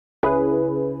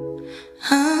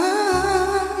Will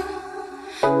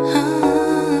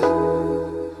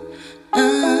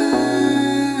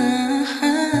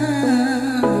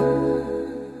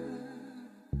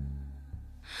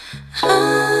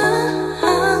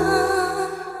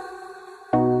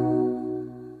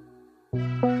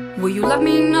you let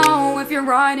me know if you're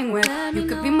riding with? You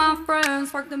could be my friend,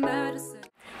 spark the medicine.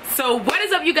 So what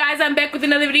is up, you guys? I'm back with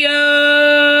another video.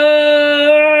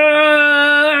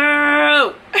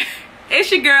 It's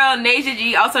your girl Nasia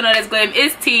G, also known as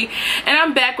glamis.tee, and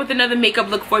I'm back with another makeup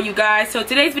look for you guys. So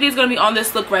today's video is going to be on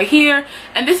this look right here,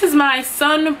 and this is my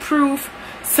sun-proof,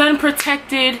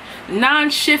 sun-protected,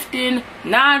 non-shifting,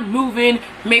 non-moving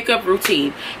makeup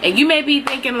routine. And you may be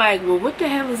thinking like, well, what the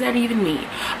hell does that even mean?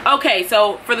 Okay,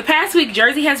 so for the past week,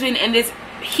 Jersey has been in this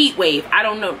heat wave. I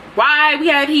don't know why we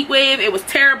had a heat wave. It was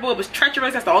terrible. It was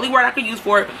treacherous. That's the only word I could use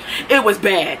for it. It was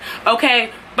bad.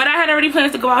 Okay, but I had already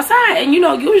plans to go outside, and you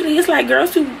know, usually it's like,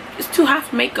 girls, it's too hot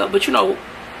for makeup, but you know,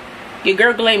 your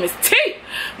girl glamis.tee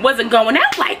wasn't going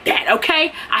out like that.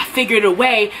 Okay, I figured a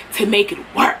way to make it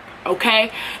work.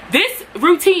 Okay, this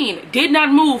routine did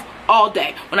not move all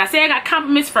day. When I say I got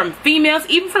compliments from females,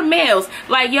 even from males,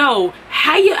 like, yo,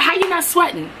 how you not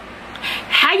sweating?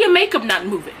 How your makeup not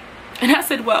moving? And I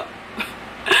said, well,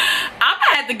 I'm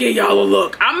gonna have to give y'all a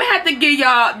look. I'm gonna have to give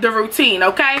y'all the routine,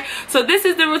 okay? So this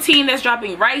is the routine that's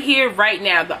dropping right here, right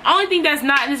now. The only thing that's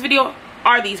not in this video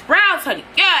are these brows, honey.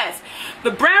 Yes,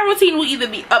 the brow routine will either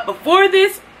be up before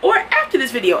this or after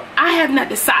this video. I have not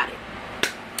decided.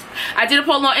 I did a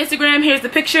poll on Instagram. Here's the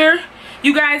picture.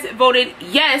 You guys voted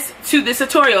yes to this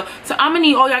tutorial. So I'm gonna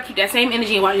need all y'all keep that same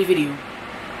energy and watch the video.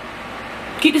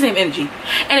 Keep the same energy.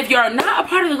 And if you're not a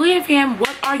part of the Glam fam,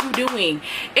 what are you doing?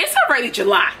 It's already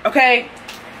July, okay?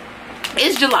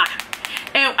 It's July.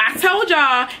 And I told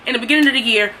y'all in the beginning of the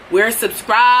year, we're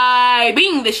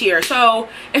subscribing this year. So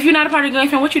if you're not a part of the Glam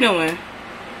fam, what you doing?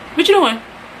 What you doing?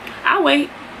 I'll wait.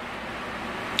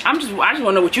 I just want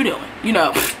to know what you're doing. You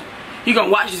know, you're gonna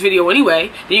watch this video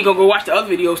anyway. Then you're gonna go watch the other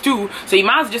videos too. So you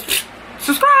might as well just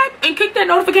subscribe and click that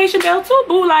notification bell too,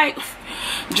 boo. Like,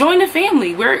 join the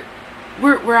family. We're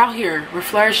out here, we're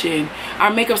flourishing. Our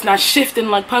makeup's not shifting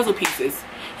like puzzle pieces.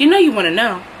 You know you want to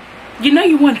know. You know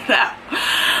you want to know.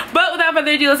 But without further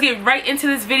ado, let's get right into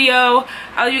this video.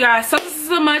 I love you guys so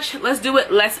much. Let's do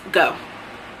it. Let's go.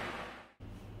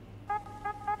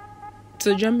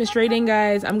 So jumping straight in,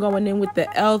 guys, I'm going in with the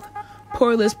e.l.f.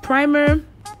 Poreless Primer.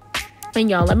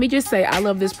 And y'all, let me just say, I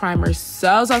love this primer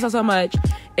so much.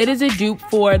 It is a dupe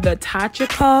for the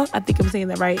Tatchika, I think I'm saying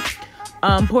that right,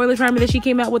 poreless primer that she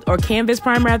came out with, or canvas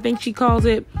primer I think she calls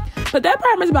it. But that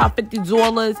primer is about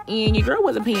 $50, and your girl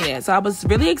wasn't paying that. So I was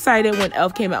really excited when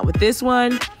e.l.f. came out with this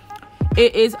one.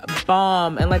 It is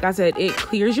bomb, and like I said, it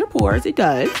clears your pores. It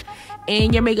does,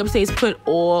 and your makeup stays put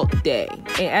all day.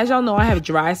 And as y'all know, I have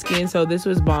dry skin, so this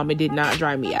was bomb. It did not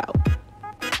dry me out.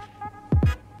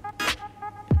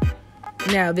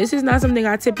 Now, this is not something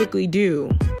I typically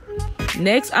do.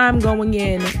 Next, I'm going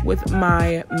in with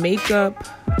my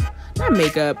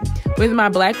with my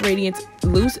Black Radiance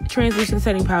Loose Translucent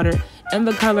Setting Powder in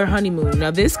the color Honeymoon.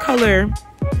 Now, this color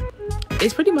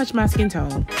is pretty much my skin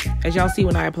tone, as y'all see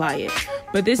when I apply it.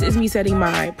 But this is me setting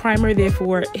my primer,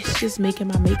 therefore, it's just making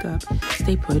my makeup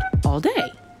stay put all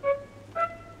day.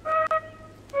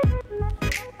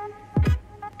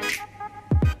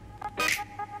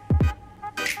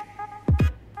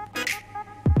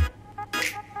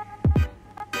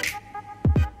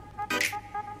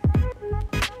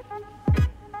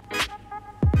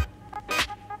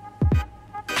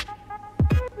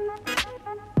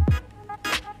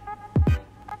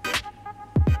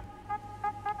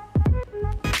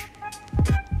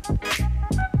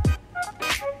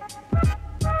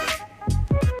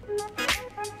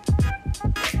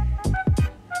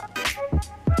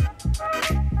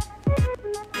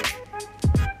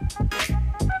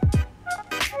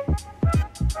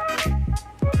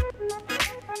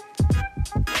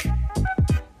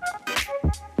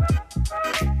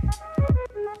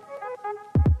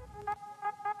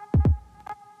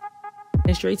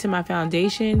 And straight to my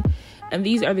foundation, and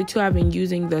these are the two I've been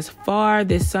using thus far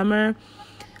this summer.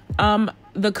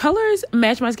 The colors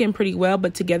match my skin pretty well,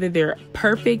 but together they're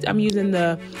perfect. I'm using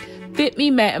the Fit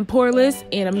Me Matte and Poreless,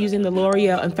 and I'm using the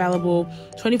L'Oreal Infallible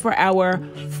 24-Hour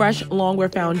Fresh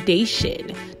Longwear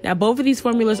Foundation. Now, both of these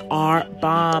formulas are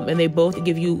bomb, and they both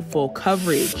give you full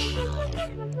coverage.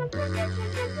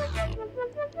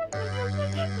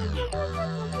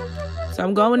 So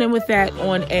I'm going in with that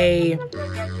on a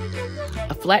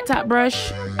flat top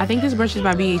brush. I think this brush is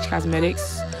by BH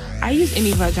Cosmetics. I use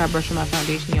any flat top brush for my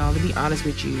foundation, y'all, to be honest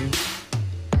with you.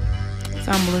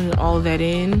 So I'm blending all of that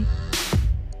in.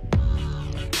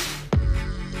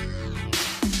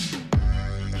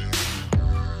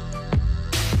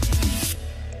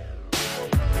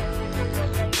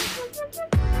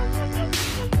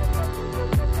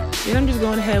 Then I'm just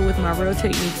going ahead with my Real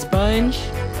Technique sponge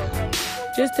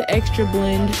just to extra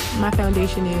blend my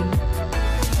foundation in.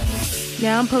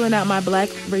 Now I'm pulling out my Black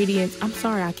Radiance. I'm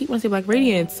sorry, I keep wanting to say Black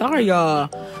Radiance. Sorry, y'all.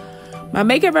 My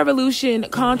Makeup Revolution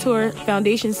Contour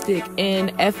Foundation Stick in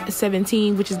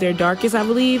F17, which is their darkest, I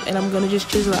believe. And I'm going to just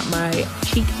chisel out my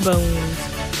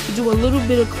cheekbones to do a little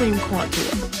bit of cream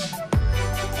contour.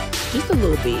 Just a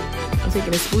little bit. I'm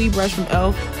taking a squeeze brush from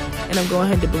e.l.f. and I'm going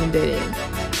ahead to blend that in.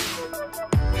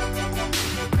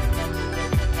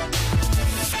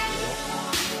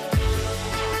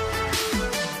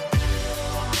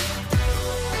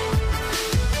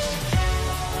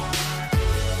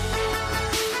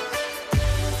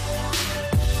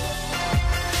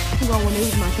 Going in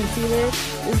with my concealer.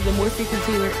 This is the Morphe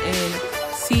concealer in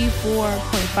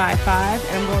C4.55,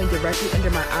 and I'm going directly under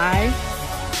my eye.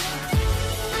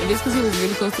 And this concealer is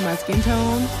really close to my skin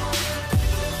tone.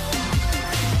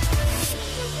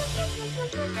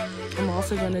 I'm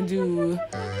also going to do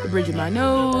the bridge of my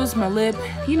nose, my lip,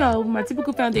 you know, my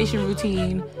typical foundation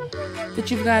routine that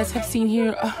you guys have seen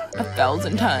here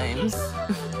 1,000 times.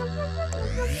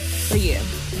 So yeah,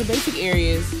 the basic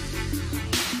areas.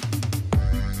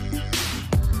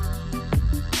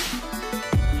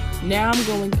 Now I'm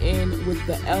going in with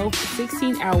the e.l.f.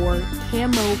 16-hour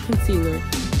Camo Concealer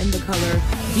in the color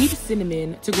Deep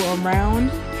Cinnamon to go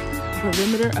around the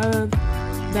perimeter of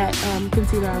that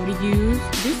concealer I already used,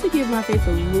 just to give my face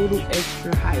a little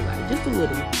extra highlight, just a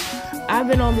little. I've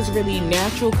been on this really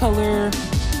natural color,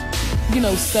 you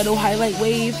know, subtle highlight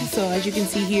wave, so as you can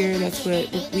see here, that's what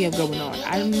we have going on.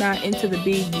 I'm not into the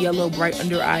big yellow bright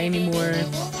under eye anymore.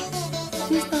 It's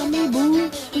just not me, boo.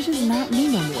 It's just not me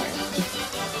no more.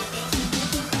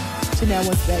 So now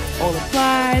once that's all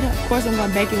applied, of course I'm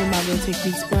going back in with my Real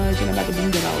Technique sponge and I'm about to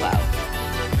blend it all out.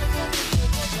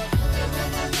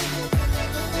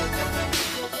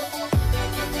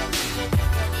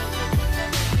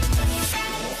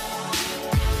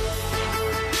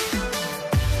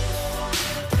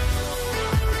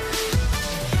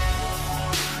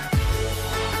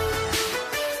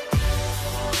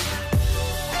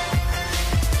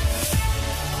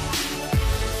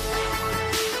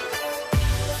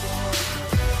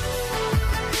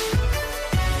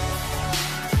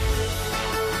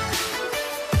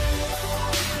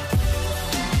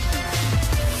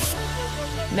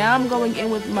 Now I'm going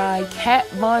in with my Kat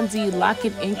Von D Lock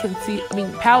It In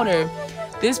powder.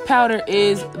 This powder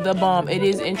is the bomb. It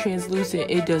is in translucent.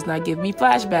 It does not give me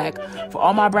flashback. For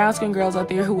all my brown skin girls out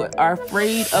there who are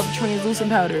afraid of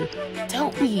translucent powder,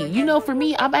 don't be. You know, for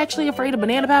me, I'm actually afraid of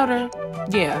banana powder.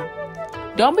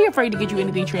 Yeah. Don't be afraid to get you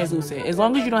anything translucent, as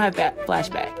long as you don't have that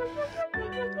flashback.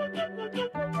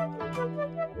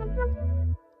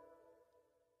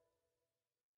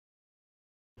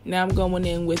 Now I'm going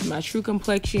in with my True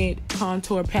Complexion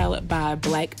Contour Palette by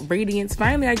Black Radiance.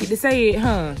 Finally, I get to say it,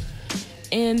 huh?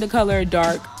 In the color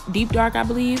Dark, Deep Dark, I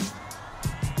believe.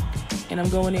 And I'm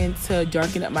going in to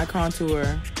darken up my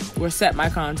contour, or set my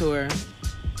contour.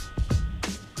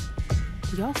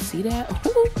 Do y'all see that?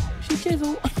 Ooh, she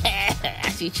chiseled.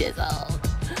 She chiseled.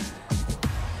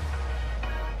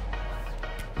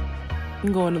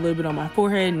 I'm going a little bit on my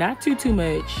forehead, not too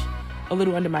much. A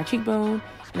little under my cheekbone.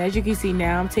 And as you can see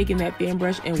now, I'm taking that fan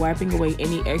brush and wiping away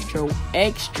any extra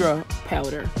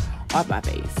powder off my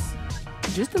face.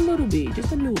 Just a little bit,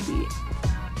 just a little bit.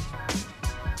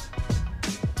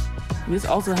 This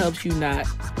also helps you not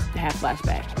have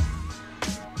flashback.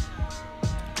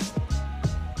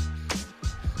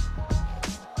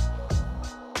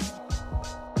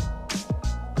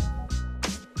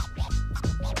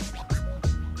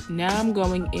 Now I'm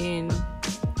going in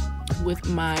with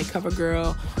my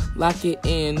CoverGirl Lock It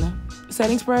In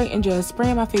setting spray and just spray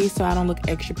on my face so I don't look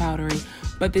extra powdery.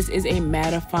 But this is a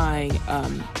mattifying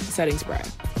setting spray.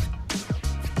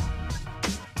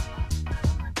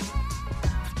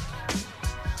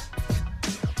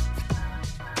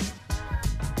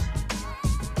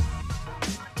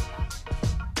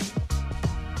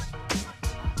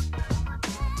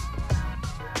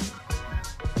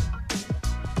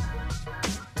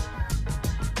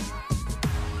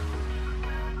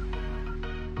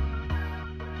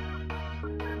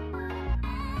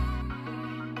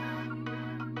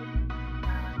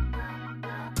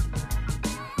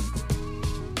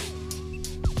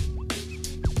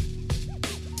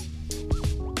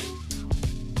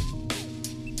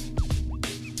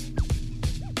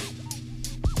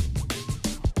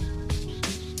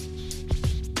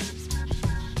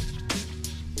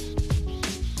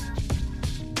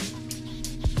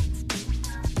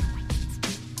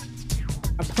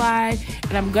 Applied,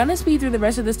 and I'm gonna speed through the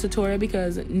rest of this tutorial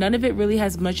because none of it really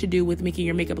has much to do with making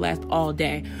your makeup last all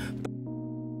day.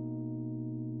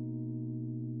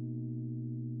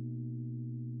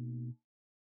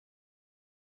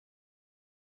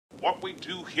 What we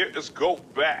do here is go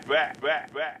back, back,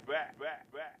 back, back, back,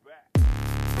 back, back, back.